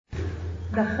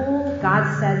the whole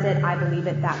God says it, I believe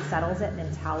it, that settles it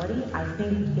mentality, I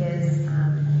think is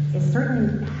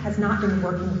certainly has not been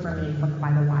working for me for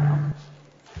quite a while.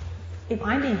 If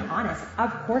I'm being honest,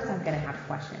 of course I'm going to have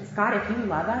questions. God, if you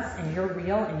love us and you're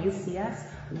real and you see us,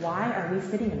 why are we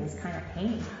sitting in this kind of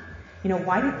pain?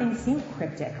 Why do things seem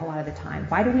cryptic a lot of the time?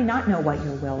 Why do we not know what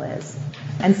your will is?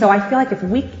 And so I feel like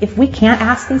if we can't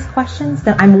ask these questions,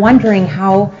 then I'm wondering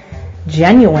how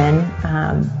genuine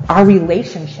our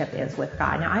relationship is with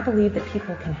God. Now, I believe that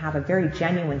people can have a very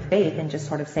genuine faith and just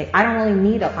sort of say, I don't really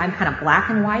need I'm kind of black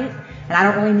and white, and I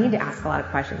don't really need to ask a lot of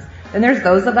questions. Then there's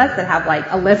those of us that have like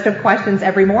a list of questions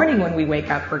every morning when we wake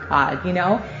up for God,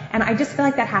 And I just feel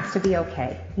like that has to be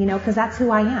okay, because that's who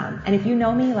I am. And if you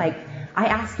know me, like, I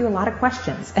ask you a lot of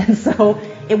questions. And so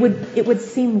it would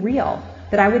seem real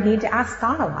that I would need to ask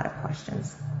God a lot of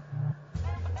questions.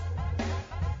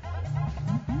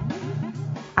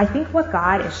 I think what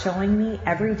God is showing me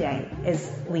every day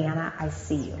is, Leanna, I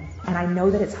see you. And I know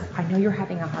you're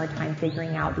having a hard time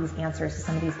figuring out these answers to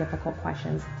some of these difficult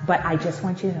questions, but I just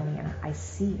want you to know, Leanna, I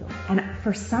see you. And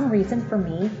for some reason, for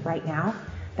me right now,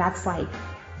 that's like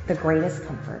the greatest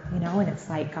comfort, and it's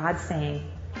like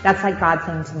that's like God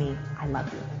saying to me, I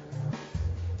love you.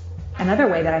 Another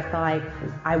way that I feel like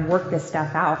I work this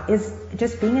stuff out is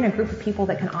just being in a group of people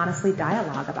that can honestly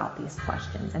dialogue about these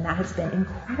questions. And that has been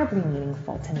incredibly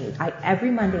meaningful to me. Every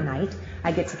Monday night,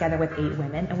 I get together with 8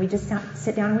 women and we just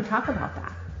sit down and we talk about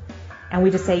that. And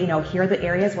we just say, here are the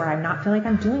areas where I'm not feeling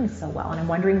like I'm doing so well. And I'm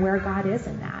wondering where God is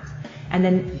in that. And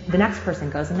then the next person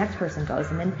goes, the next person goes.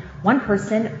 And then one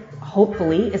person,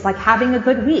 hopefully, is like having a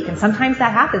good week. And sometimes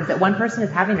that happens, that one person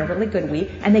is having a really good week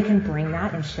and they can bring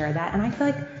that and share that. And I feel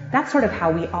like that's sort of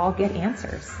how we all get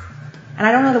answers. And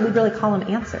I don't know that we really call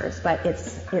them answers, but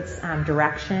it's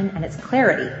direction and it's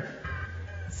clarity.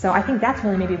 So I think that's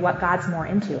really maybe what God's more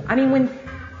into. I mean,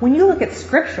 when you look at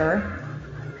Scripture,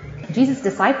 Jesus'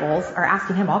 disciples are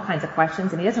asking him all kinds of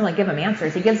questions, and he doesn't really give them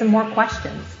answers. He gives them more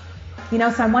questions.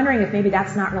 So I'm wondering if maybe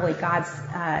that's not really God's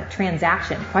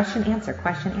transaction. Question,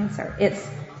 answer. It's,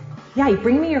 you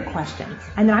bring me your questions,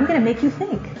 and then I'm going to make you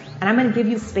think. And I'm going to give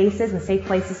you spaces and safe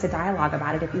places to dialogue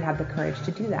about it if you have the courage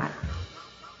to do that.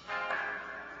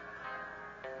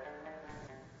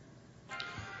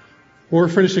 Well, we're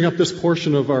finishing up this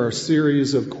portion of our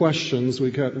series of questions. We're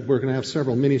going to have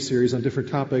several mini-series on different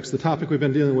topics. The topic we've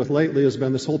been dealing with lately has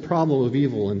been this whole problem of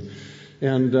evil.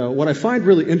 And what I find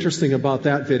really interesting about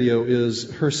that video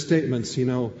is her statements,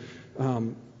 not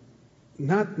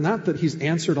that he's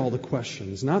answered all the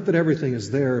questions, not that everything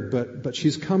is there, but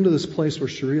she's come to this place where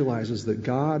she realizes that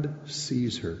God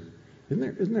sees her.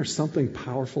 Isn't there something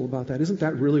powerful about that? Isn't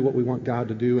that really what we want God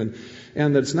to do? And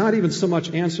that it's not even so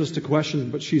much answers to questions,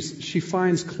 but she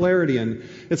finds clarity. And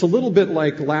it's a little bit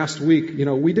like last week,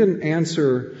 we didn't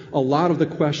answer a lot of the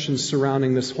questions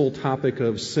surrounding this whole topic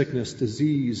of sickness,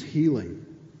 disease, healing.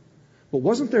 But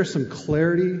wasn't there some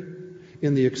clarity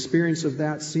in the experience of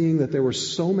that, seeing that there were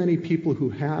so many people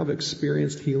who have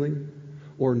experienced healing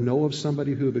or know of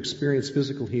somebody who have experienced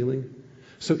physical healing?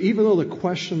 So even though the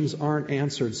questions aren't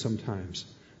answered sometimes,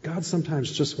 God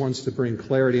sometimes just wants to bring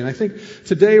clarity. And I think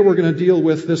today we're going to deal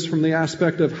with this from the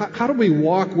aspect of how do we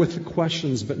walk with the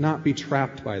questions but not be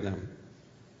trapped by them?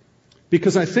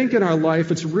 Because I think in our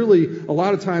life it's really a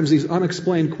lot of times these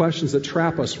unexplained questions that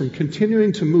trap us from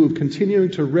continuing to move, continuing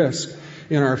to risk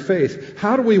in our faith.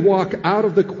 How do we walk out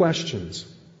of the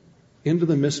questions into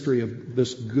the mystery of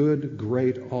this good,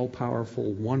 great,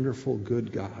 all-powerful, wonderful,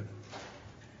 good God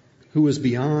who is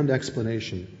beyond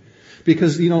explanation?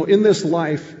 Because, in this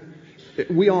life,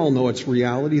 we all know it's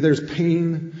reality. There's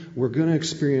pain. We're going to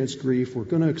experience grief. We're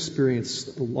going to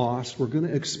experience loss. We're going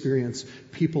to experience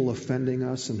people offending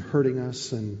us and hurting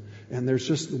us. And there's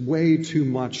just way too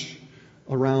much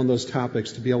around those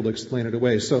topics to be able to explain it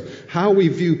away. So how we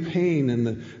view pain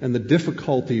and the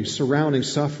difficulty surrounding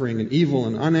suffering and evil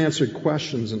and unanswered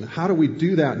questions, and how do we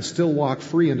do that and still walk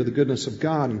free into the goodness of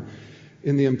God and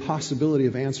in the impossibility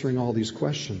of answering all these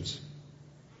questions?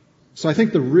 So I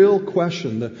think the real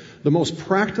question, the most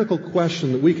practical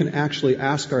question that we can actually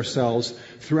ask ourselves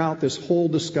throughout this whole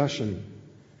discussion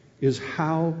is,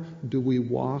 how do we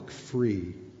walk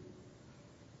free?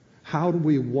 How do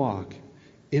we walk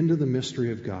into the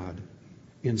mystery of God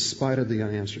in spite of the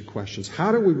unanswered questions?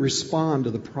 How do we respond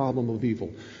to the problem of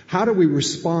evil? How do we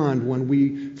respond when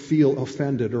we feel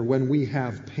offended, or when we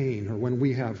have pain, or when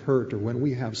we have hurt, or when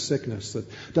we have sickness that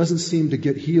doesn't seem to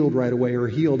get healed right away, or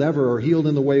healed ever, or healed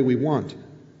in the way we want?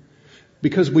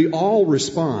 Because we all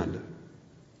respond.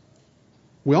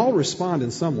 We all respond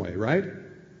in some way, right? I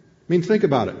mean, think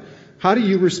about it. How do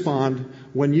you respond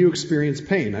when you experience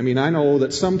pain? I mean, I know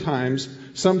that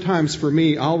sometimes for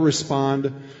me, I'll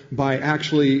respond by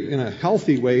actually, in a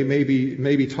healthy way,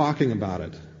 maybe talking about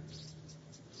it.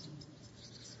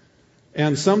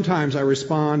 And sometimes I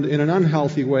respond in an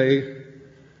unhealthy way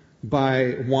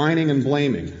by whining and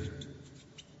blaming.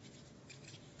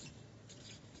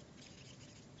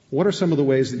 What are some of the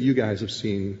ways that you guys have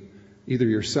seen either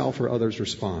yourself or others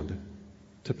respond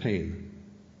to pain,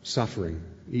 suffering,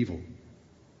 evil?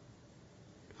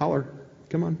 Holler.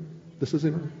 Come on. This is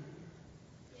it.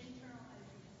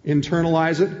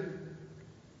 Internalize it.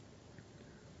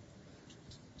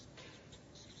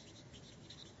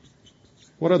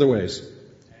 What other ways?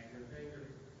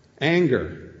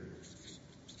 Anger.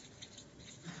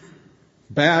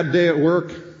 Bad day at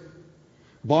work.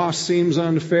 Boss seems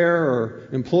unfair, or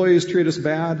employees treat us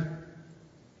bad.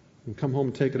 We come home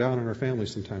and take it out on our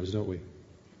families sometimes, don't we?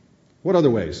 What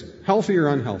other ways? Healthy or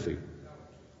unhealthy?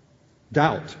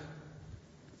 Doubt.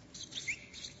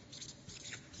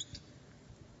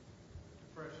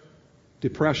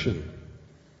 Depression.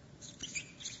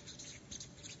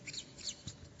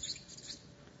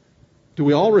 Do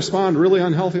we all respond really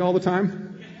unhealthy all the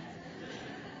time?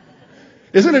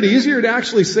 Isn't it easier to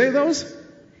actually say those?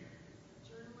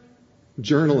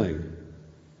 Journaling.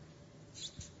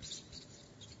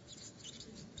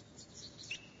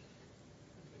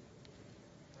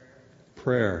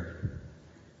 Prayer.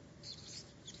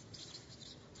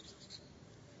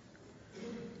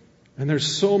 And there's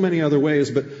so many other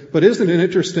ways, but isn't it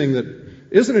interesting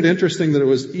that it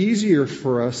was easier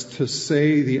for us to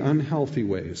say the unhealthy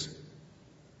ways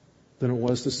than it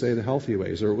was to say the healthy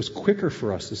ways, or it was quicker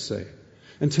for us to say?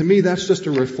 And to me, that's just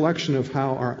a reflection of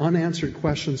how our unanswered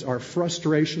questions, our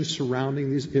frustration surrounding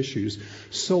these issues,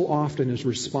 so often is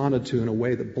responded to in a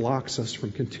way that blocks us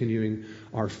from continuing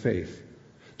our faith.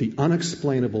 The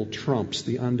unexplainable trumps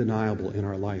the undeniable in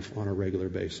our life on a regular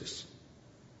basis.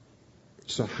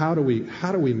 So how do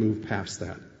we move past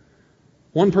that?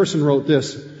 One person wrote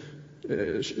this.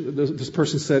 This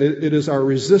person said, it is our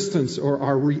resistance or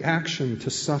our reaction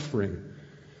to suffering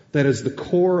that is the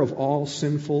core of all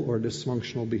sinful or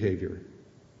dysfunctional behavior.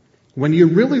 When you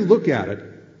really look at it,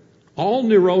 all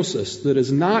neurosis that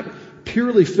is not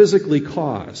purely physically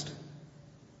caused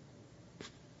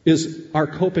is our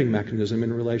coping mechanism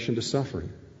in relation to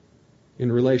suffering,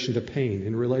 in relation to pain,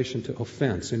 in relation to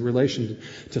offense, in relation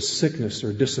to sickness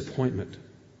or disappointment.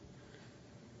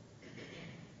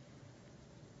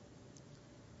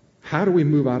 How do we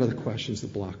move out of the questions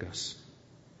that block us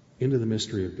into the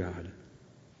mystery of God?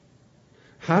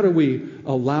 How do we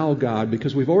allow God,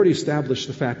 because we've already established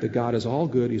the fact that God is all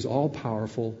good, He's all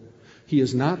powerful, He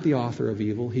is not the author of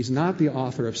evil, He's not the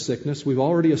author of sickness. We've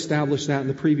already established that in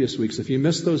the previous weeks. If you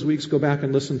missed those weeks, go back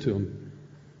and listen to them.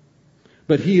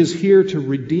 But He is here to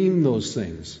redeem those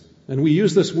things. And we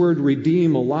use this word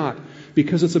redeem a lot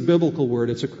because it's a biblical word.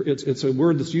 It's a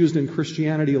word that's used in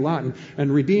Christianity a lot.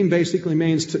 And redeem basically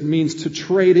means to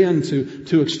trade in,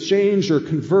 to exchange or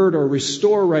convert or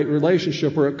restore right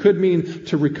relationship, or it could mean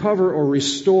to recover or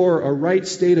restore a right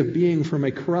state of being from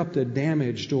a corrupted,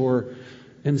 damaged, or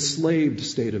enslaved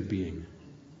state of being.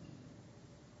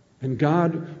 And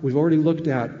God, we've already looked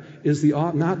at, is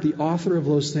not the author of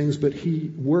those things, but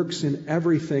He works in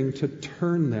everything to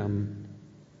turn them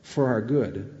for our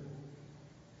good.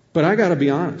 But I got to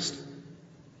be honest.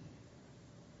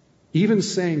 Even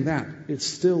saying that, it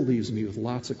still leaves me with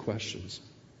lots of questions.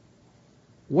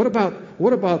 What about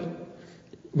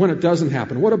when it doesn't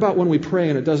happen? What about when we pray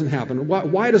and it doesn't happen?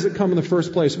 Why does it come in the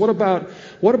first place? What about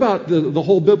the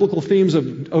whole biblical themes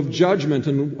of judgment,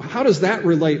 and how does that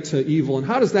relate to evil, and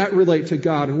how does that relate to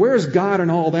God, and where is God and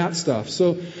all that stuff?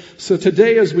 So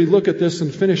today, as we look at this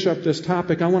and finish up this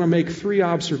topic, I want to make 3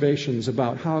 observations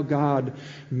about how God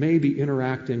may be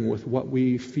interacting with what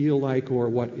we feel like or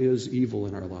what is evil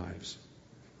in our lives.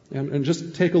 And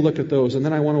just take a look at those. And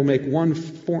then I want to make one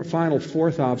final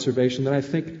 4th observation that I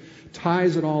think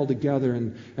ties it all together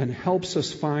and helps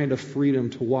us find a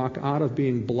freedom to walk out of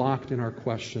being blocked in our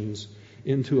questions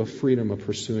into a freedom of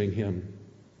pursuing Him.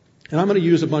 And I'm going to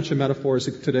use a bunch of metaphors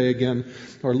today again,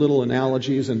 or little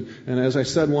analogies. And as I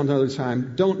said one other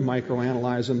time, don't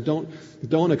microanalyze them.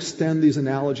 Don't extend these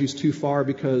analogies too far,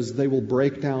 because they will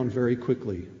break down very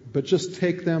quickly. But just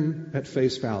take them at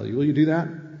face value. Will you do that?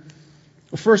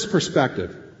 The first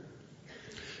perspective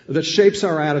that shapes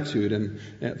our attitude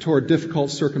and toward difficult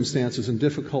circumstances and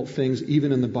difficult things,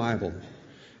 even in the Bible.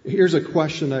 Here's a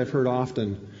question I've heard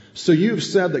often. So you've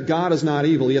said that God is not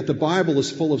evil, yet the Bible is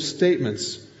full of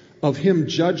statements of Him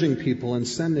judging people and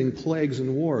sending plagues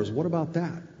and wars. What about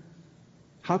that?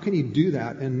 How can He do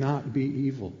that and not be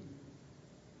evil?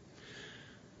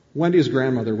 Wendy's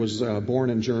grandmother was born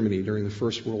in Germany during the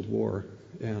First World War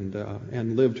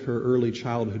and lived her early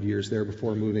childhood years there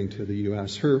before moving to the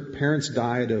U.S. Her parents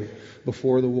died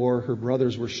before the war. Her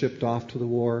brothers were shipped off to the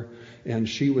war, and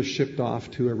she was shipped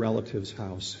off to a relative's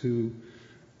house who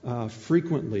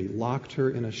frequently locked her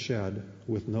in a shed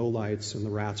with no lights and the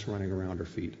rats running around her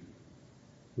feet.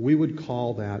 We would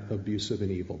call that abusive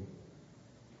and evil.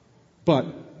 But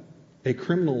a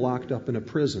criminal locked up in a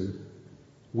prison,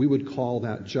 we would call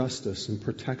that justice and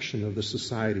protection of the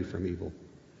society from evil.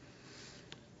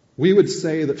 We would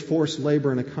say that forced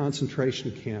labor in a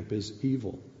concentration camp is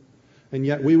evil. And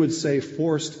yet we would say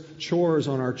forced chores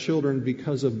on our children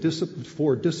because of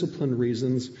for discipline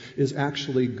reasons is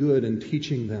actually good in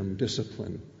teaching them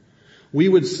discipline. We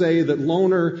would say that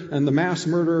Loner and the mass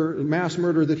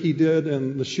murder that he did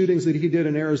and the shootings that he did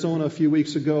in Arizona a few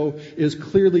weeks ago is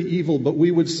clearly evil, but we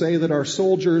would say that our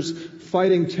soldiers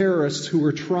fighting terrorists who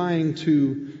were trying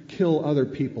to kill other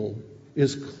people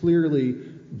is clearly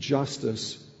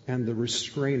justice and the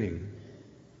restraining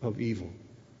of evil.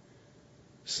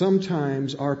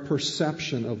 Sometimes our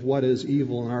perception of what is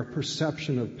evil and our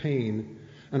perception of pain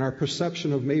and our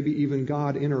perception of maybe even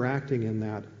God interacting in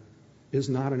that is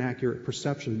not an accurate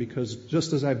perception, because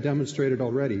just as I've demonstrated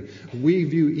already, we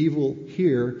view evil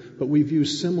here, but we view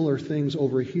similar things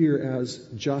over here as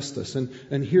justice.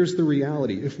 And here's the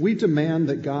reality. If we demand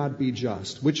that God be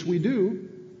just, which we do,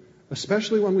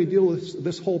 especially when we deal with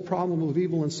this whole problem of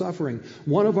evil and suffering,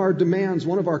 one of our demands,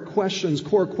 one of our questions,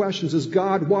 core questions is,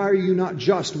 God, why are you not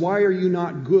just? Why are you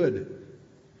not good?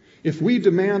 If we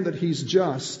demand that He's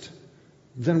just,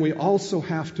 then we also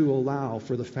have to allow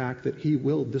for the fact that He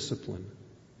will discipline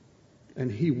and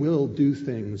He will do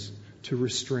things to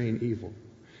restrain evil.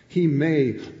 He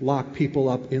may lock people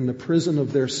up in the prison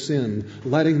of their sin,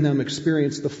 letting them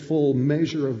experience the full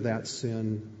measure of that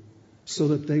sin so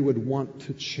that they would want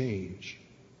to change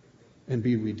and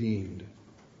be redeemed.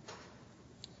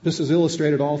 This is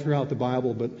illustrated all throughout the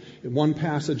Bible, but one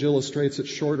passage illustrates it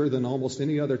shorter than almost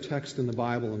any other text in the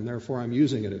Bible, and therefore I'm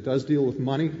using it. It does deal with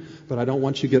money, but I don't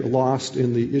want you to get lost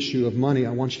in the issue of money.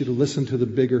 I want you to listen to the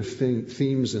bigger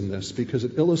themes in this, because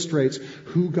it illustrates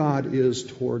who God is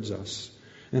towards us.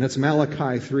 And it's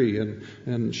Malachi 3,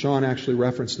 and Sean actually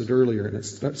referenced it earlier, and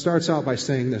it starts out by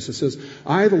saying this. It says,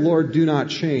 I, the Lord, do not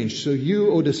change, so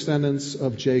you, O descendants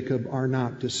of Jacob, are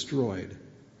not destroyed.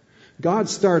 God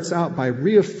starts out by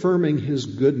reaffirming His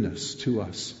goodness to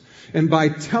us and by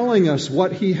telling us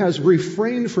what He has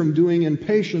refrained from doing in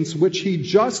patience, which He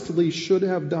justly should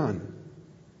have done,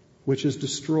 which is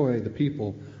destroy the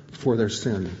people for their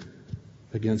sin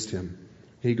against Him.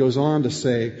 He goes on to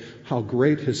say how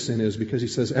great His sin is, because He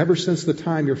says, ever since the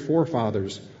time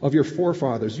of your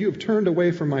forefathers, you have turned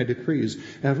away from my decrees,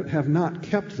 have not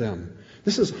kept them.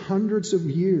 This is hundreds of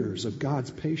years of God's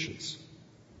patience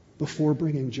before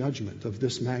bringing judgment of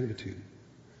this magnitude.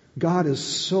 God is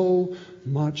so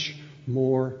much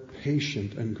more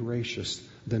patient and gracious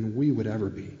than we would ever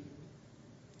be.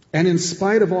 And in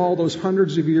spite of all those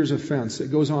hundreds of years of offense,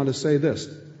 it goes on to say this.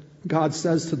 God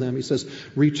says to them, He says,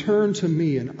 return to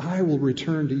me and I will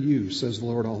return to you, says the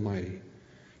Lord Almighty.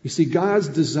 You see, God's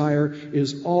desire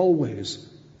is always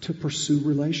to pursue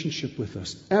relationship with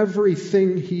us.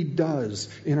 Everything He does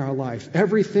in our life,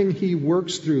 everything He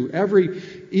works through, every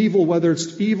evil, whether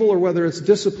it's evil or whether it's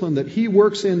discipline that He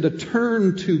works in to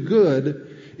turn to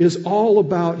good, is all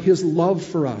about His love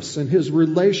for us and His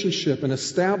relationship and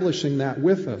establishing that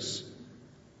with us.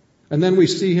 And then we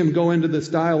see Him go into this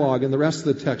dialogue in the rest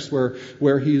of the text where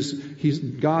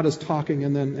God is talking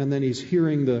and then He's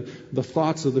hearing the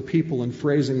thoughts of the people and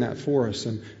phrasing that for us.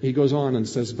 And He goes on and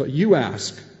says, but you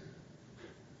ask,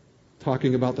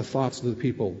 talking about the thoughts of the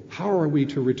people, how are we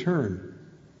to return?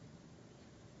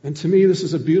 And to me, this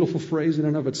is a beautiful phrase in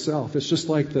and of itself. It's just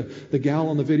like the gal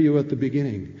on the video at the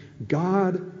beginning.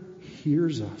 God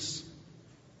hears us.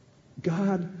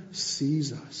 God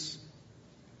sees us.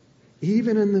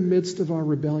 Even in the midst of our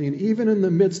rebellion, even in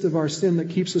the midst of our sin that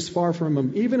keeps us far from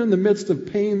Him, even in the midst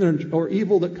of pain or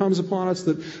evil that comes upon us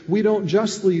that we don't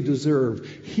justly deserve,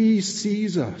 He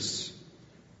sees us.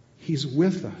 He's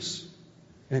with us.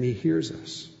 And He hears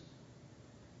us.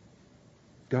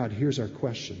 God hears our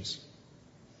questions.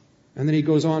 And then He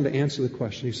goes on to answer the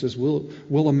question. He says, will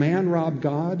a man rob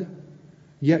God?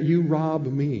 Yet you rob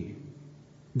me.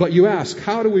 But you ask,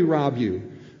 how do we rob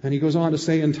you? And He goes on to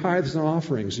say, in tithes and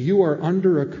offerings, you are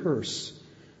under a curse.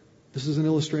 This is an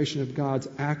illustration of God's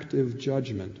active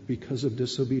judgment because of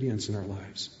disobedience in our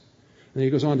lives. And He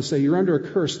goes on to say, you're under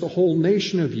a curse, the whole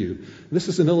nation of you. This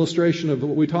is an illustration of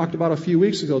what we talked about a few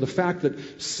weeks ago, the fact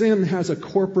that sin has a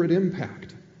corporate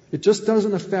impact. It just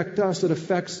doesn't affect us, it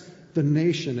affects the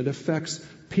nation. It affects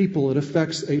people. It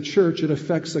affects a church. It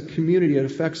affects a community. It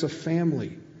affects a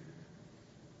family.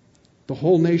 The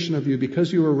whole nation of you,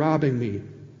 because you are robbing me.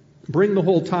 Bring the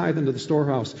whole tithe into the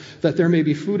storehouse, that there may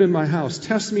be food in my house.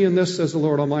 Test me in this, says the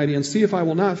Lord Almighty, and see if I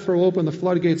will not throw open the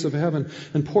floodgates of heaven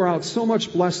and pour out so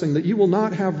much blessing that you will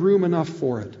not have room enough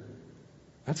for it.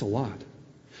 That's a lot.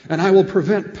 And I will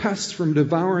prevent pests from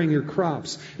devouring your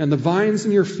crops, and the vines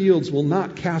in your fields will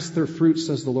not cast their fruit,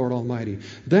 says the Lord Almighty.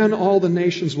 Then all the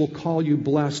nations will call you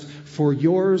blessed, for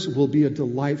yours will be a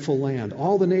delightful land.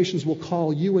 All the nations will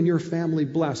call you and your family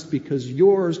blessed, because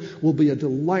yours will be a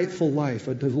delightful life,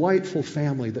 a delightful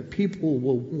family that people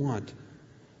will want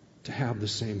to have the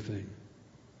same thing.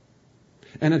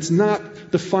 And it's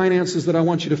not the finances that I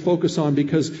want you to focus on,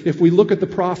 because if we look at the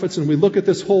prophets and we look at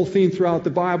this whole theme throughout the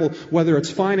Bible, whether it's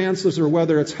finances or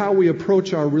whether it's how we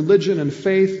approach our religion and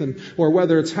faith, or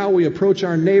whether it's how we approach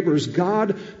our neighbors,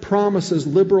 God promises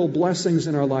liberal blessings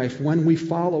in our life when we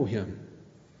follow Him.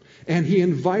 And He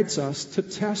invites us to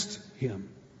test Him.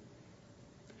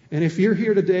 And if you're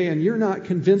here today and you're not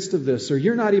convinced of this, or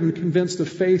you're not even convinced of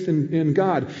faith in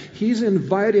God, He's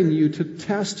inviting you to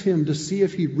test Him to see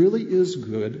if He really is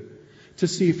good, to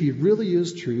see if He really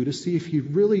is true, to see if He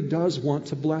really does want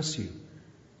to bless you.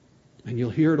 And you'll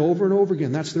hear it over and over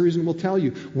again. That's the reason we'll tell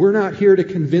you. We're not here to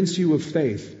convince you of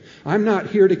faith. I'm not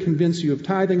here to convince you of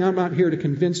tithing. I'm not here to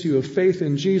convince you of faith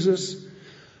in Jesus.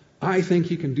 I think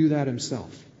He can do that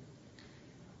Himself.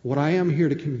 What I am here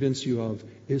to convince you of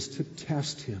is to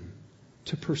test Him,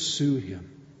 to pursue Him,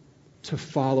 to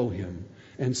follow Him,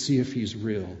 and see if He's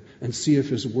real, and see if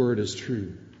His Word is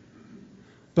true.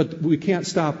 But we can't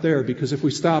stop there, because if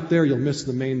we stop there, you'll miss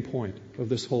the main point of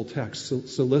this whole text.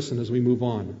 So listen as we move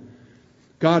on.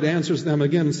 God answers them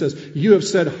again and says, "You have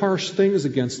said harsh things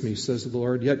against me," says the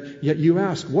Lord, yet you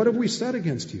ask, "What have we said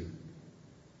against you?"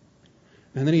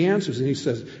 And then He answers and He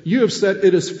says, "You have said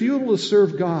it is futile to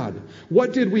serve God.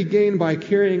 What did we gain by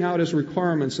carrying out His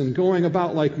requirements and going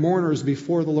about like mourners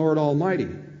before the Lord Almighty?"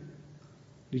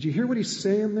 Did you hear what He's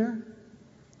saying there?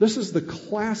 This is the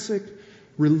classic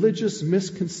religious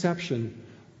misconception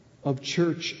of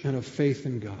church and of faith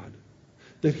in God.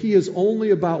 That He is only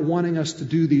about wanting us to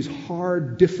do these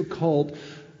hard, difficult,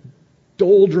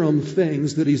 doldrum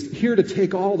things, that He's here to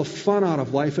take all the fun out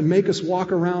of life and make us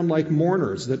walk around like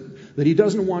mourners, that He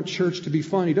doesn't want church to be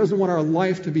fun. He doesn't want our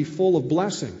life to be full of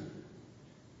blessing.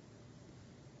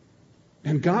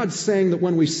 And God's saying that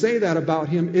when we say that about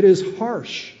Him, it is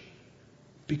harsh,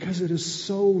 because it is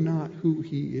so not who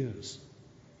He is.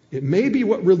 It may be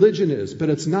what religion is,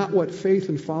 but it's not what faith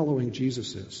and following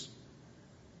Jesus is.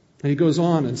 And He goes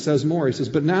on and says more. He says,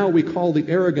 "But now we call the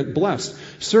arrogant blessed.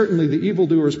 Certainly the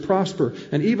evildoers prosper,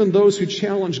 and even those who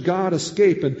challenge God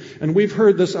escape." And we've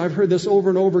heard this, I've heard this over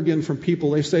and over again from people.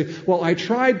 They say, "Well, I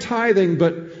tried tithing,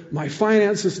 but my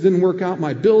finances didn't work out.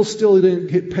 My bills still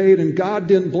didn't get paid, and God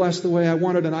didn't bless the way I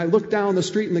wanted. And I looked down the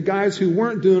street, and the guys who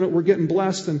weren't doing it were getting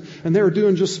blessed, and they were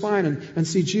doing just fine." And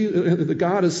see,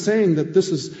 God is saying that this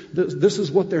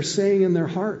is what they're saying in their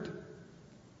heart.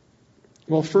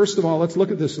 Well, first of all, let's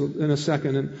look at this in a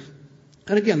second.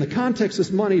 And again, the context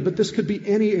is money, but this could be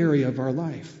any area of our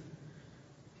life.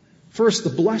 First, the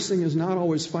blessing is not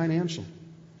always financial.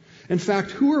 In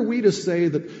fact, who are we to say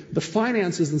that the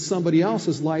finances in somebody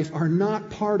else's life are not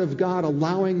part of God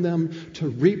allowing them to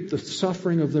reap the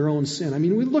suffering of their own sin? I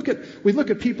mean, we look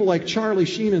at people like Charlie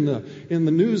Sheen in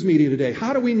the news media today.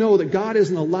 How do we know that God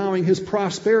isn't allowing his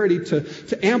prosperity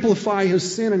to amplify his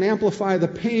sin and amplify the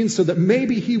pain, so that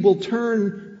maybe he will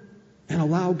turn and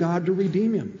allow God to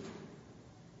redeem him?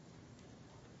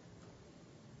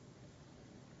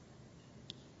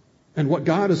 And what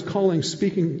God is calling,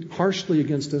 speaking harshly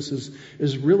against us,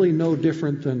 is really no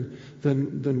different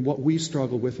than what we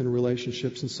struggle with in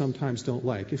relationships and sometimes don't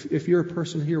like. If you're a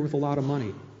person here with a lot of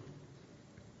money,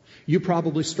 you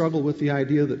probably struggle with the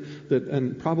idea that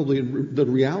and probably the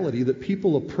reality that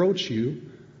people approach you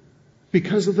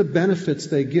because of the benefits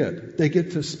they get. They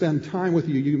get to spend time with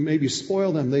you. You maybe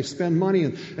spoil them. They spend money,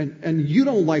 and you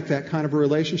don't like that kind of a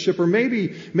relationship. Or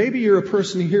maybe you're a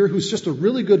person here who's just a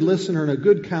really good listener and a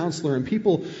good counselor, and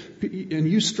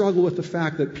you struggle with the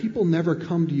fact that people never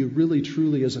come to you really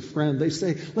truly as a friend. They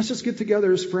say, "Let's just get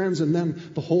together as friends," and then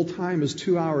the whole time is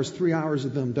 2 hours, 3 hours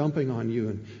of them dumping on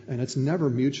you, and it's never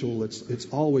mutual. It's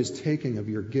always taking of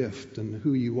your gift and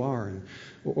who you are.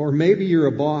 Or maybe you're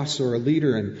a boss or a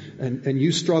leader, and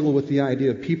you struggle with the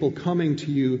idea of people coming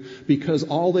to you because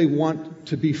all they want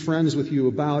to be friends with you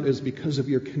about is because of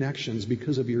your connections,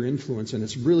 because of your influence, and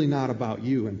it's really not about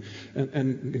you.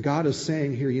 And God is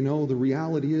saying here, the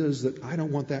reality is that I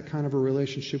don't want that kind of a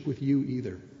relationship with you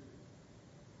either.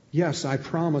 Yes, I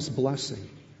promise blessing.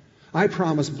 I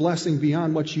promise blessing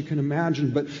beyond what you can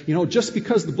imagine. But, just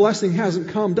because the blessing hasn't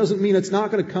come doesn't mean it's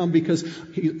not going to come, because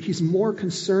He's more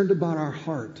concerned about our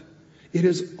heart. It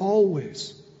is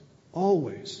always,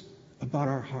 always about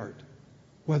our heart.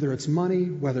 Whether it's money,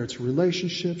 whether it's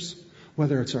relationships,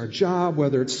 whether it's our job,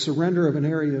 whether it's surrender of an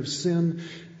area of sin,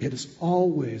 it is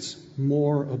always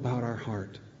more about our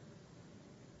heart.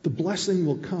 The blessing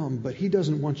will come, but He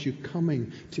doesn't want you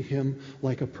coming to Him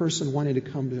like a person wanting to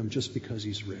come to Him just because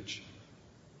he's rich.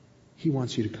 He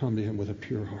wants you to come to Him with a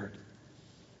pure heart.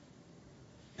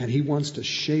 And He wants to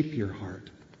shape your heart.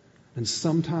 And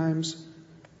sometimes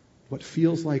what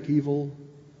feels like evil,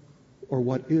 or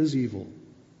what is evil,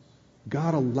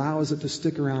 God allows it to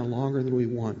stick around longer than we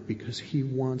want, because He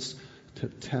wants to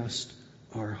test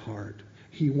our heart.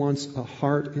 He wants a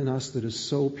heart in us that is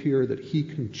so pure that He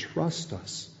can trust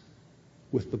us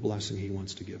with the blessing He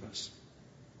wants to give us.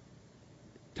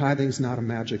 Tithing's not a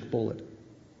magic bullet.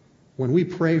 When we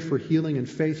pray for healing and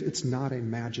faith, it's not a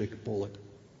magic bullet.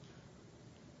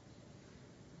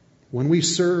 When we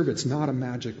serve, it's not a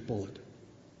magic bullet.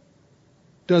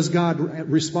 Does God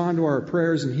respond to our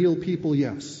prayers and heal people?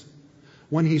 Yes.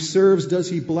 When He serves, does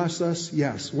He bless us?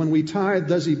 Yes. When we tithe,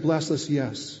 does He bless us?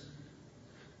 Yes.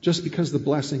 Just because the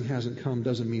blessing hasn't come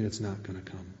doesn't mean it's not going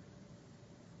to come.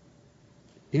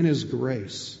 In His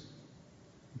grace,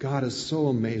 God is so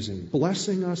amazing,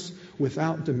 blessing us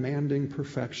without demanding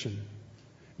perfection.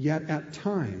 Yet at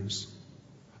times,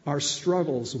 our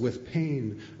struggles with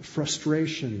pain,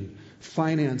 frustration,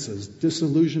 finances,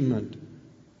 disillusionment,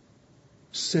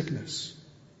 sickness,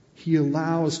 He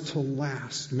allows to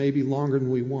last maybe longer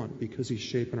than we want, because He's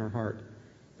shaping our heart.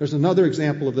 There's another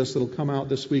example of this that'll come out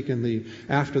this week in the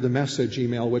After the Message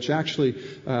email, which actually,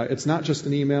 it's not just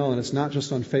an email and it's not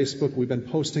just on Facebook. We've been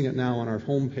posting it now on our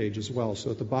homepage as well. So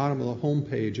at the bottom of the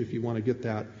homepage, if you want to get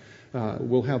that,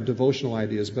 we'll have devotional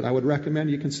ideas. But I would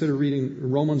recommend you consider reading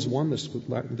Romans 1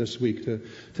 this week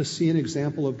to see an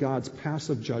example of God's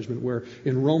passive judgment, where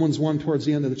in Romans 1, towards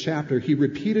the end of the chapter, He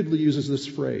repeatedly uses this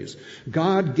phrase: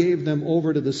 God gave them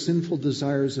over to the sinful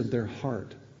desires of their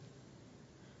heart.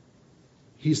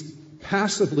 He's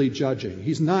passively judging.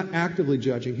 He's not actively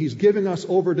judging. He's giving us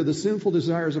over to the sinful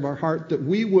desires of our heart, that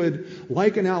we would,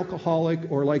 like an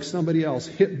alcoholic or like somebody else,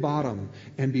 hit bottom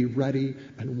and be ready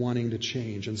and wanting to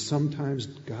change. And sometimes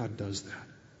God does that.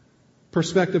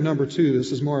 Perspective number 2,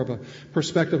 this is more of a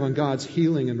perspective on God's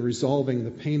healing and resolving the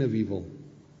pain of evil.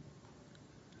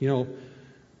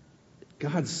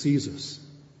 God sees us,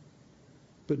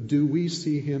 but do we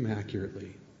see Him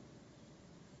accurately?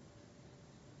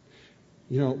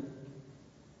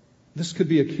 This could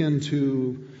be akin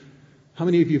to, how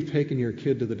many of you have taken your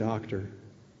kid to the doctor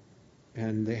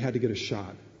and they had to get a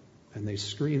shot and they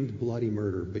screamed bloody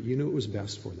murder, but you knew it was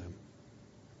best for them?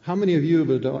 How many of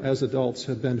you as adults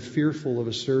have been fearful of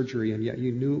a surgery and yet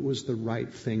you knew it was the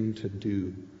right thing to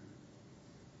do?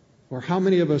 Or how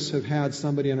many of us have had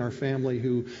somebody in our family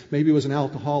who maybe was an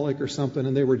alcoholic or something,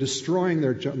 and they were destroying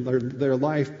their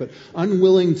life, but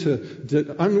unwilling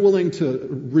to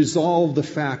resolve the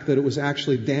fact that it was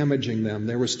actually damaging them.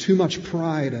 There was too much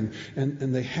pride, and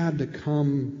they had to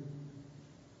come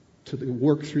to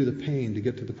work through the pain to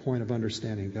get to the point of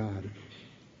understanding God.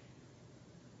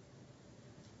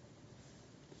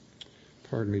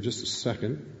 Pardon me just a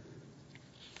second.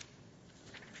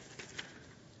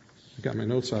 I got my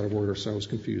notes out of order, so I was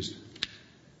confused.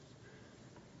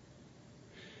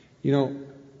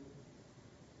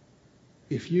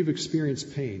 If you've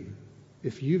experienced pain,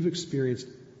 if you've experienced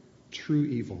true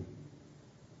evil,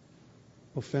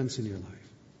 offense in your life,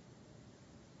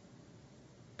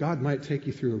 God might take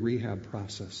you through a rehab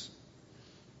process.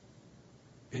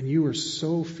 And you are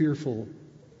so fearful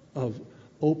of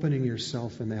opening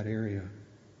yourself in that area.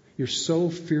 You're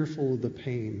so fearful of the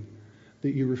pain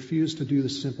that you refuse to do the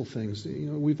simple things.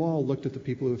 We've all looked at the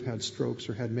people who have had strokes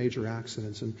or had major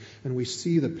accidents, and we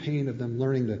see the pain of them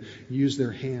learning to use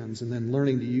their hands, and then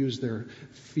learning to use their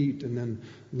feet, and then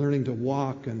learning to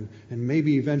walk, and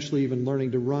maybe eventually even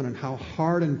learning to run, and how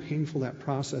hard and painful that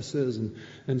process is.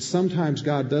 And sometimes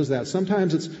God does that.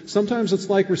 Sometimes it's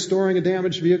like restoring a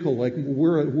damaged vehicle, like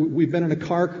we've been in a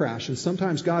car crash, and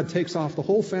sometimes God takes off the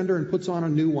whole fender and puts on a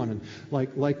new one, and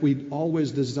like we always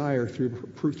desire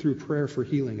through prayer for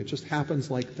healing. It just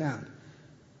happens like that.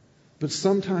 But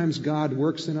sometimes God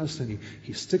works in us and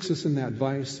He sticks us in that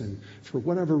vice, and for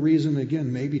whatever reason,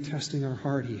 again, maybe testing our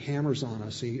heart, He hammers on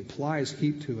us, He applies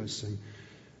heat to us,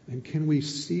 and can we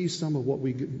see some of what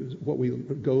we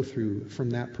go through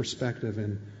from that perspective?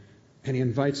 And He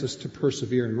invites us to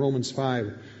persevere. In Romans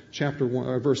 5, chapter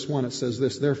 1, verse 1, it says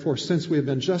this, "Therefore, since we have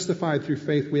been justified through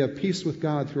faith, we have peace with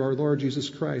God through our Lord Jesus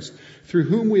Christ, through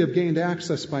whom we have gained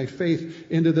access by faith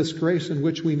into this grace in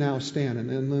which we now stand." And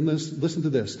then listen to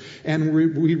this. "And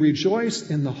we rejoice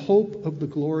in the hope of the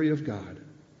glory of God.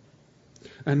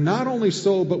 And not only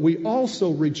so, but we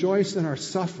also rejoice in our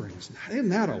sufferings." Isn't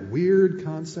that a weird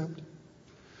concept?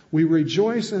 We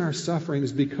rejoice in our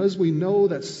sufferings because we know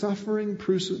that suffering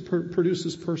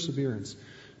produces perseverance.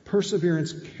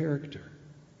 Perseverance, character.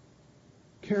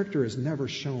 Character is never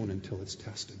shown until it's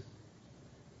tested.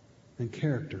 And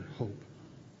character, hope.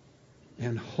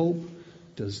 And hope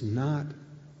does not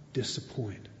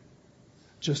disappoint.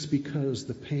 Just because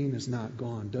the pain is not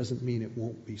gone doesn't mean it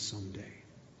won't be someday.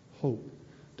 Hope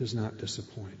does not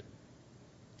disappoint.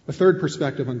 A third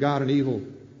perspective on God and evil,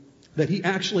 that He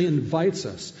actually invites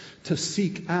us to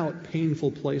seek out painful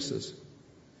places.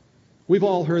 We've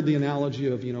all heard the analogy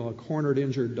of, a cornered,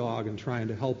 injured dog and trying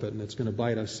to help it, and it's going to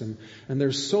bite us. And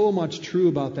there's so much true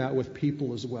about that with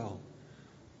people as well.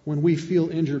 When we feel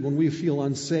injured, when we feel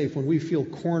unsafe, when we feel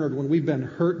cornered, when we've been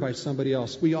hurt by somebody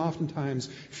else, we oftentimes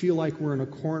feel like we're in a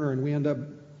corner and we end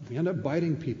up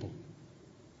biting people.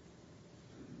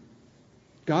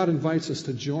 God invites us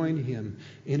to join Him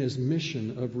in His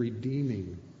mission of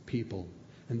redeeming people.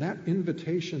 And that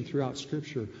invitation throughout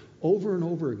Scripture, over and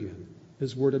over again,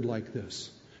 is worded like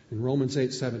this. In Romans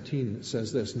 8:17, it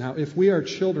says this, "Now if we are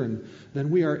children,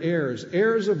 then we are heirs,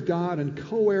 heirs of God and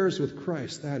co-heirs with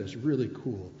Christ." That is really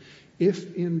cool.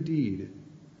 "If indeed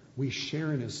we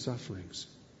share in His sufferings,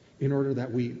 in order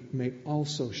that we may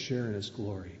also share in His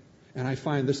glory." And I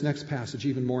find this next passage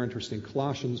even more interesting.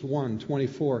 Colossians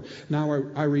 1:24.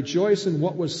 "Now I rejoice in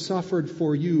what was suffered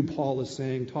for you," Paul is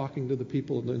saying, talking to the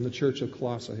people in the church of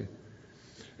Colossae.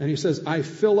 And he says, "I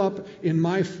fill up in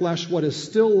my flesh what is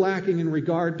still lacking in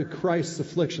regard to Christ's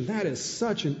affliction." That is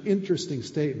such an interesting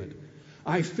statement.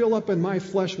 I fill up in my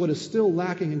flesh what is still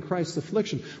lacking in Christ's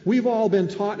affliction. We've all been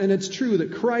taught, and it's true,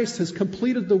 that Christ has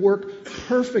completed the work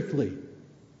perfectly.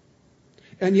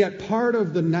 And yet part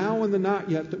of the now and the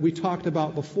not yet that we talked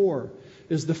about before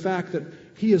is the fact that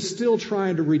He is still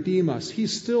trying to redeem us.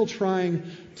 He's still trying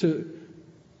to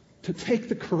take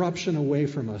the corruption away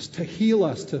from us, to heal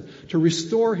us, to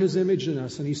restore His image in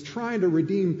us. And He's trying to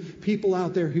redeem people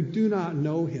out there who do not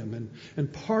know Him.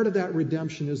 And part of that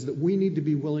redemption is that we need to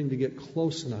be willing to get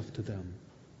close enough to them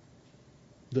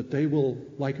that they will,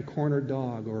 like a cornered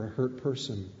dog or a hurt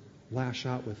person, lash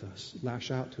out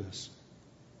to us.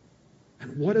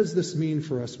 And what does this mean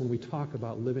for us when we talk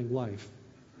about living life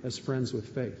as friends with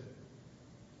faith?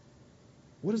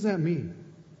 What does that mean?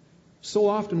 So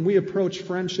often we approach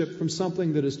friendship from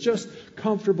something that is just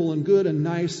comfortable and good and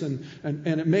nice and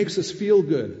it makes us feel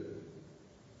good.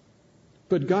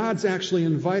 But God's actually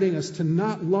inviting us to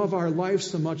not love our life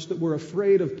so much that we're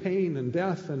afraid of pain and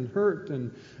death and hurt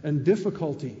and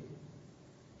difficulty.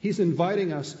 He's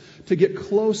inviting us to get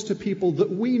close to people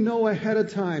that we know ahead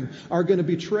of time are going to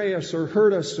betray us or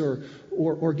hurt us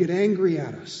or get angry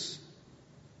at us.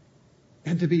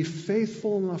 And to be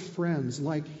faithful enough friends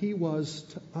like He was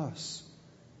to us,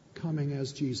 coming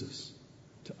as Jesus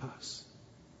to us.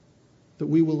 That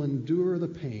we will endure the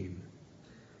pain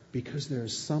because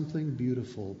there's something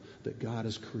beautiful that God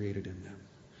has created in them.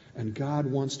 And God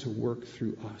wants to work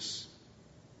through us.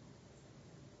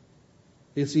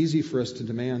 It's easy for us to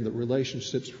demand that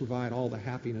relationships provide all the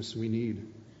happiness we need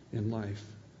in life.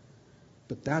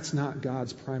 But that's not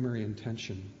God's primary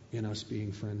intention in us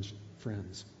being friends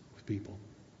with people.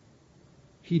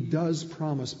 He does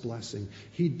promise blessing.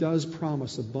 He does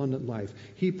promise abundant life.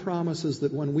 He promises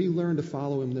that when we learn to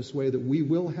follow Him this way, that we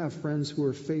will have friends who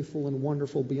are faithful and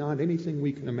wonderful beyond anything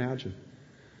we can imagine.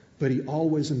 But He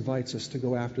always invites us to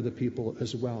go after the people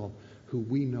as well who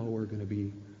we know are going to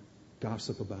be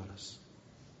gossip about us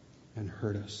and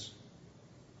hurt us.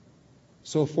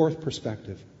 So a fourth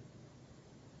perspective.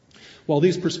 While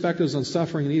these perspectives on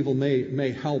suffering and evil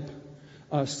may help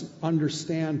us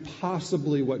understand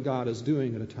possibly what God is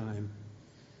doing at a time,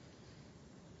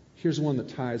 here's one that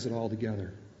ties it all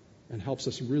together and helps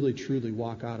us really truly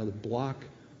walk out of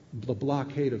the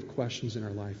blockade of questions in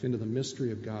our life into the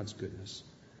mystery of God's goodness.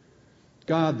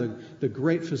 God, the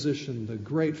great physician, the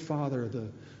great Father,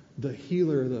 the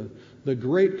healer, the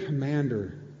great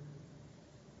commander,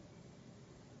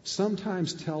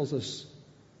 sometimes tells us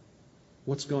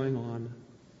what's going on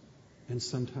and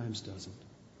sometimes doesn't.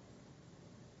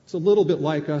 It's a little bit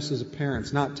like us as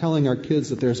parents not telling our kids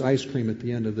that there's ice cream at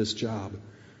the end of this job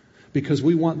because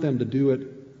we want them to do it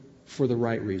for the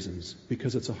right reasons,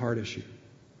 because it's a hard issue.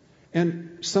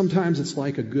 And sometimes it's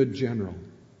like a good general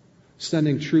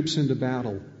sending troops into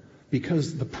battle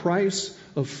because the price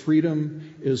of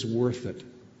freedom is worth it.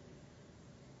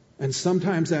 And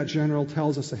sometimes that general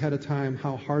tells us ahead of time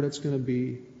how hard it's going to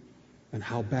be and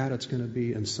how bad it's going to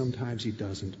be, and sometimes he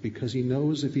doesn't, because he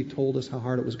knows if he told us how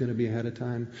hard it was going to be ahead of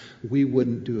time, we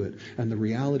wouldn't do it. And the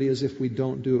reality is, if we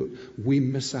don't do it, we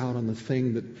miss out on the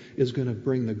thing that is going to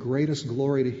bring the greatest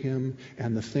glory to him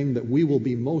and the thing that we will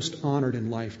be most honored in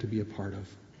life to be a part of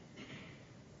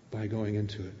by going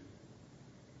into it.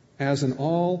 As an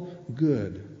all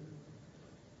good,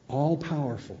 all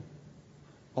powerful,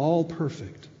 all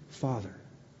perfect Father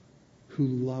who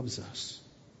loves us,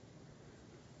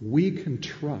 we can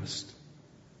trust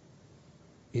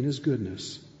in his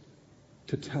goodness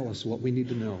to tell us what we need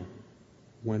to know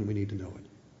when we need to know it.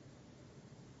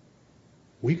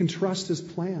 We can trust his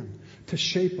plan to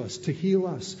shape us, to heal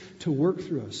us, to work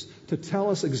through us, to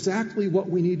tell us exactly what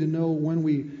we need to know when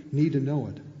we need to know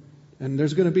it. And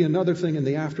there's going to be another thing in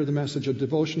the after the message, a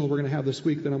devotional we're going to have this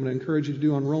week that I'm going to encourage you to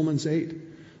do on Romans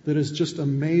 8 that is just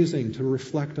amazing to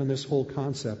reflect on this whole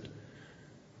concept.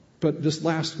 But this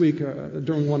last week,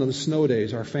 during one of the snow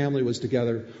days, our family was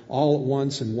together all at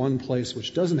once in one place,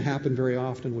 which doesn't happen very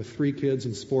often, with 3 kids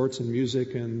and sports and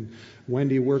music and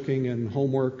Wendy working and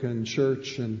homework and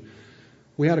church. And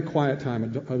we had a quiet time,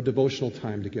 a devotional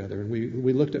time together. And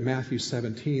we looked at Matthew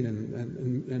 17,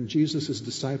 and Jesus'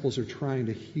 disciples are trying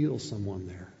to heal someone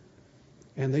there.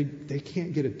 And they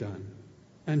can't get it done.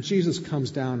 And Jesus comes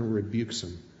down and rebukes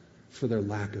them for their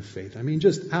lack of faith. I mean,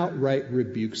 just outright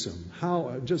rebukes them.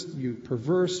 How, just you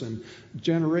perverse and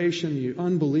generation, you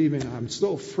unbelieving, I'm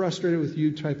so frustrated with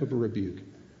you type of a rebuke.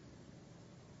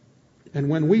 And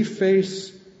when we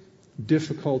face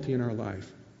difficulty in our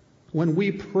life, when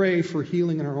we pray for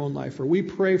healing in our own life, or we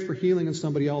pray for healing in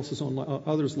somebody else's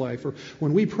other's life, or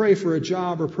when we pray for a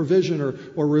job or provision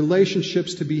or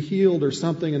relationships to be healed or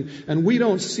something, and we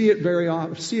don't see it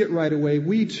right away,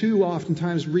 we too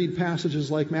oftentimes read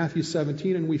passages like Matthew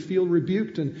 17 and we feel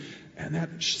rebuked, and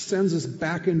that sends us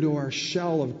back into our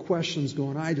shell of questions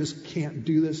going, I just can't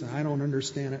do this, and I don't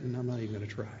understand it, and I'm not even going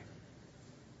to try.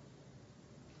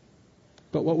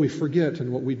 But what we forget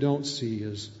and what we don't see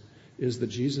is that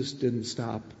Jesus didn't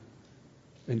stop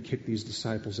and kick these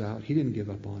disciples out. He didn't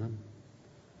give up on them.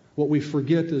 What we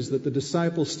forget is that the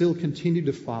disciples still continued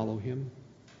to follow him.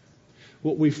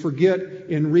 What we forget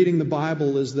in reading the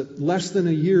Bible is that less than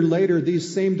a year later,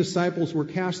 these same disciples were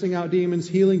casting out demons,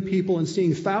 healing people, and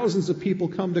seeing thousands of people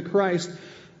come to Christ.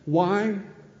 Why?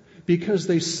 Because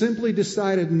they simply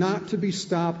decided not to be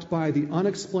stopped by the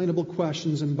unexplainable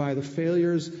questions and by the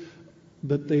failures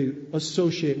that they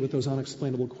associate with those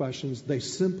unexplainable questions. They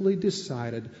simply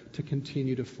decided to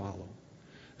continue to follow.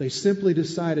 They simply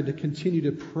decided to continue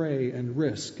to pray and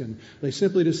risk. And they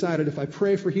simply decided, if I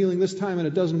pray for healing this time and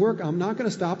it doesn't work, I'm not going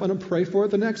to stop. I'm going to pray for it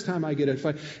the next time I get it.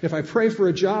 If I pray for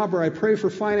a job or I pray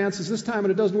for finances this time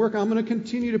and it doesn't work, I'm going to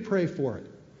continue to pray for it.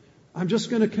 I'm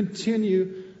just going to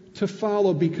continue to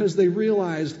follow, because they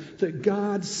realized that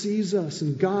God sees us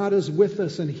and God is with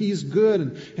us and he's good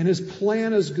and his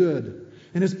plan is good.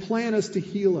 And his plan is to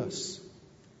heal us.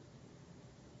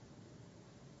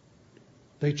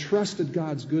 They trusted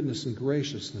God's goodness and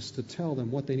graciousness to tell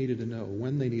them what they needed to know,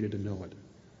 when they needed to know it.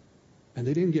 And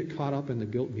they didn't get caught up in the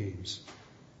guilt games.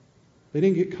 They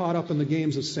didn't get caught up in the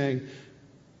games of saying,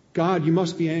 God, you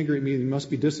must be angry at me, you must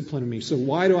be disciplining me, so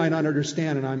why do I not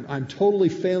understand? And I'm totally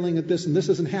failing at this, and this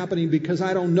isn't happening because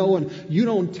I don't know, and you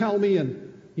don't tell me.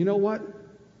 And you know what?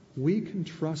 We can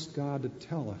trust God to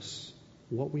tell us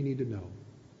what we need to know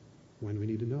when we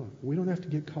need to know it. We don't have to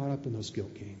get caught up in those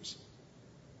guilt games.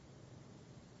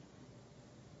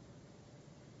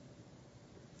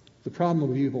 The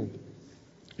problem of evil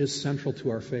is central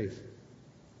to our faith.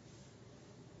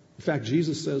 In fact,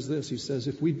 Jesus says this. He says,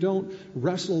 if we don't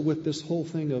wrestle with this whole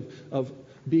thing of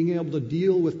being able to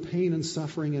deal with pain and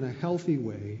suffering in a healthy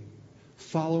way,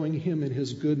 following him in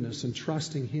his goodness and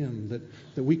trusting him,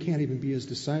 that we can't even be his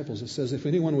disciples. It says, if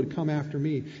anyone would come after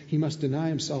me, he must deny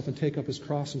himself and take up his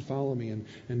cross and follow me. And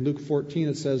in Luke 14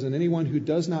 it says, and anyone who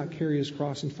does not carry his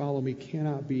cross and follow me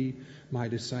cannot be my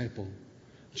disciple.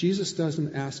 Jesus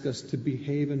doesn't ask us to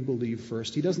behave and believe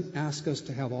first. He doesn't ask us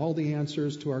to have all the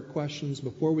answers to our questions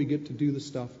before we get to do the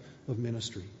stuff of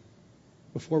ministry,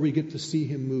 before we get to see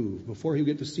him move, before we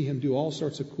get to see him do all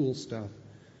sorts of cool stuff.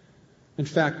 In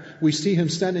fact, we see him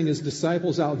sending his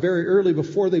disciples out very early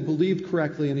before they believed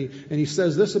correctly. And he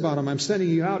says this about them, I'm sending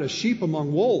you out as sheep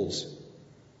among wolves.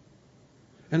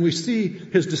 And we see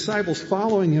his disciples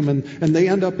following him, and they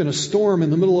end up in a storm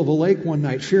in the middle of a lake one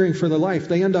night, fearing for their life.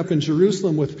 They end up in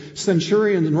Jerusalem with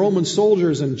centurions and Roman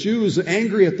soldiers and Jews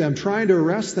angry at them, trying to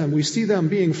arrest them. We see them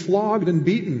being flogged and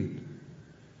beaten.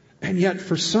 And yet,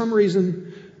 for some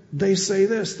reason, they say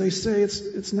this. They say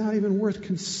it's not even worth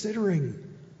considering.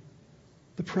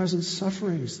 The present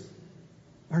sufferings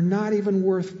are not even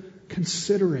worth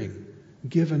considering,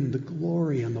 given the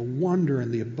glory and the wonder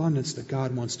and the abundance that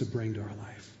God wants to bring to our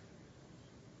life.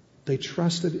 They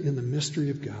trusted in the mystery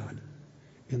of God,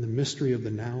 in the mystery of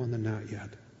the now and the not yet.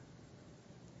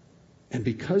 And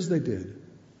because they did,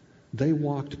 they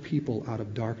walked people out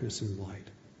of darkness and light.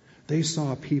 They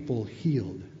saw people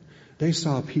healed. They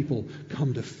saw people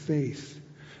come to faith.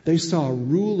 They saw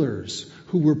rulers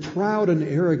who were proud and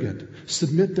arrogant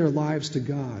submit their lives to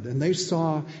God. And they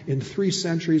saw in 3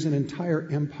 centuries an entire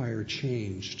empire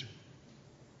changed.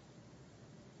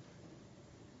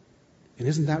 And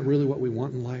isn't that really what we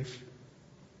want in life?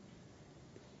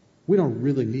 We don't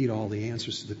really need all the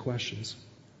answers to the questions.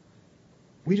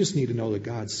 We just need to know that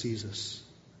God sees us.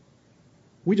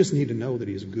 We just need to know that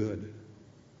He's good,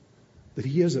 that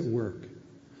He is at work,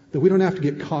 that we don't have to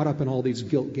get caught up in all these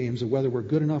guilt games of whether we're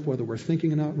good enough, whether we're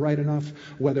thinking enough, right enough,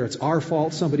 whether it's our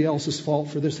fault, somebody else's fault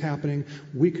for this happening.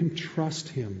 We can trust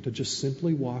Him to just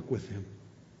simply walk with Him,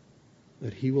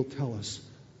 that He will tell us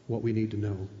what we need to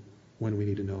know when we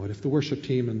need to know it. If the worship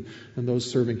team and those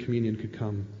serving communion could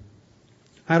come.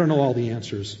 I don't know all the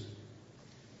answers,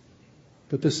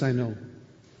 but this I know.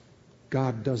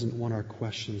 God doesn't want our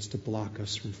questions to block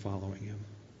us from following Him.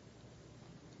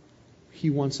 He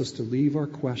wants us to leave our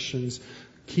questions,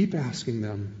 keep asking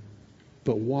them,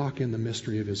 but walk in the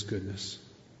mystery of His goodness.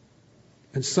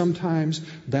 And sometimes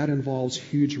that involves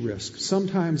huge risk.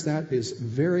 Sometimes that is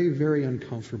very, very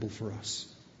uncomfortable for us.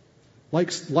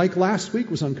 Like last week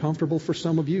was uncomfortable for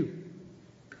some of you.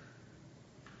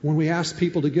 When we asked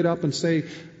people to get up and say,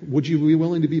 would you be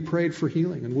willing to be prayed for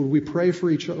healing? And would we pray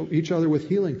for each other with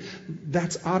healing?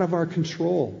 That's out of our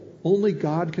control. Only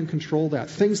God can control that.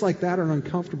 Things like that are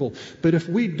uncomfortable. But if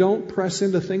we don't press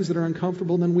into things that are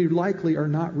uncomfortable, then we likely are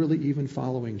not really even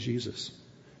following Jesus.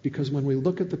 Because when we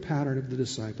look at the pattern of the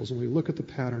disciples, and we look at the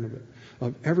pattern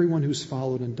of everyone who's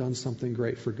followed and done something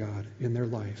great for God in their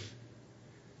life,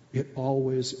 it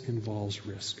always involves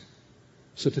risk.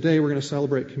 So today we're going to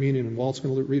celebrate communion, and Walt's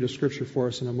going to read a scripture for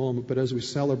us in a moment. But as we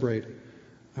celebrate,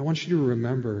 I want you to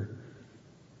remember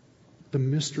the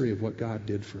mystery of what God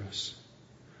did for us.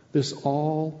 This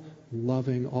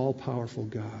all-loving, all-powerful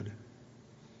God,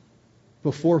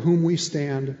 before whom we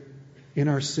stand in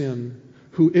our sin,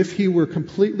 who, if He were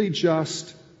completely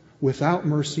just, without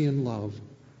mercy and love,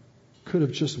 could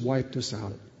have just wiped us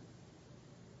out.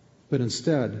 But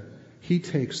instead, He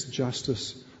takes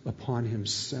justice upon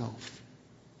Himself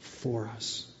for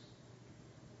us.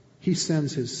 He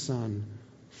sends His Son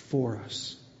for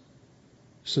us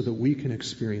so that we can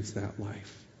experience that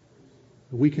life.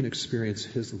 We can experience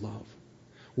His love.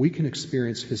 We can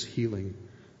experience His healing.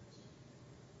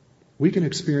 We can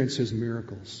experience His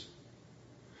miracles.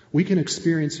 We can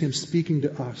experience Him speaking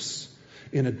to us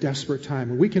in a desperate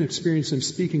time. And we can experience Him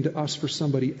speaking to us for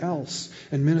somebody else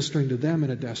and ministering to them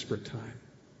in a desperate time.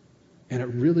 And it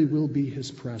really will be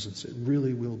His presence. It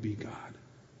really will be God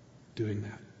doing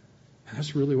that. And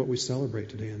that's really what we celebrate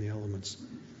today in the elements.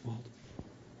 Walt.